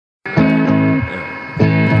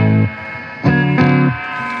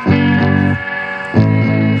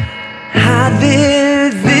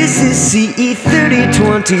ASCE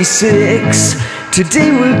 3026. Today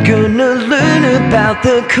we're gonna learn about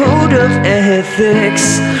the Code of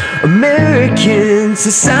Ethics, American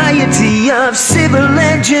Society of Civil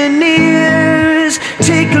Engineers.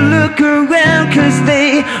 Take a look around, 'cause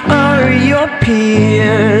they are your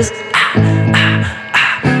peers.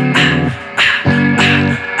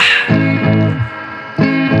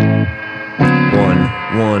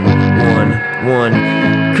 One.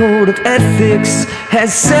 Code of Ethics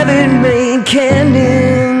has 7 main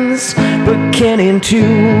canons, but Canon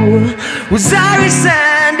 2 was our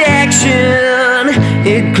assigned action.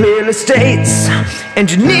 It clearly states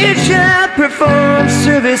engineers shall perform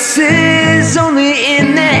services only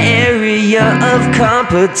in the area of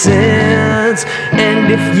competence,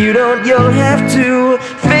 and if you don't, you'll have to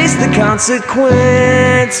face the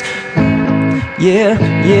consequence. Yeah.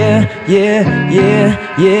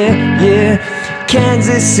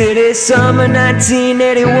 Kansas City, summer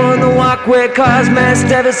 1981. The walkway caused mass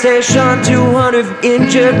devastation. 200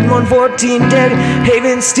 injured, 114 dead.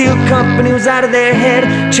 Haven Steel Company was out of their head,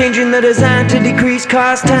 changing the design to decrease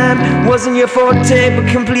cost. Time wasn't your forte, but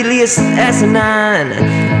completely asinine.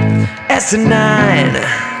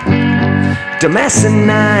 Dumb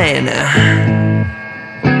asinine.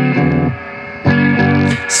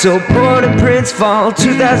 So born in Prince Fall,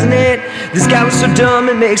 2008. This guy was so dumb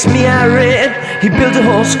it makes me irate. He built a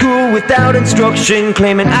whole school without instruction,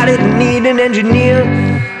 claiming I didn't need an engineer.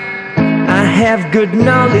 I have good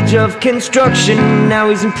knowledge of construction. Now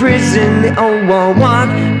he's in prison, the old wall walk,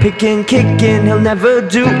 picking, kicking, he'll never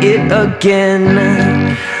do it again.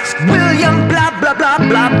 William blah blah blah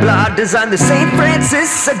blah blah designed the St.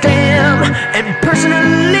 Francis dam and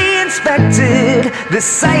personally inspected the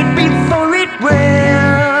site before it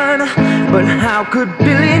ran. But how could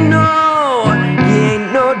Billy know? He ain't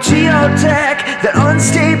no geotech. The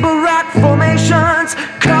unstable rock formations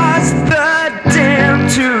caused the dam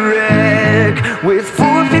to wreck. With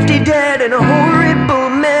 450 dead and a horrible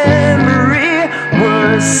memory,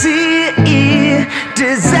 was CE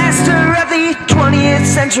disaster of the 20th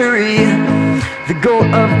century. The goal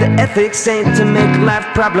of the ethics ain't to make life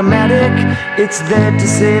problematic. It's there to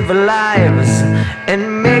save lives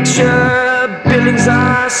and make sure buildings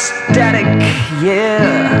are static.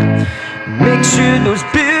 Yeah, make sure those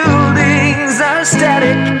buildings are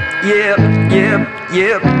static. Yep.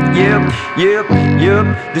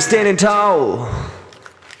 They're standing tall.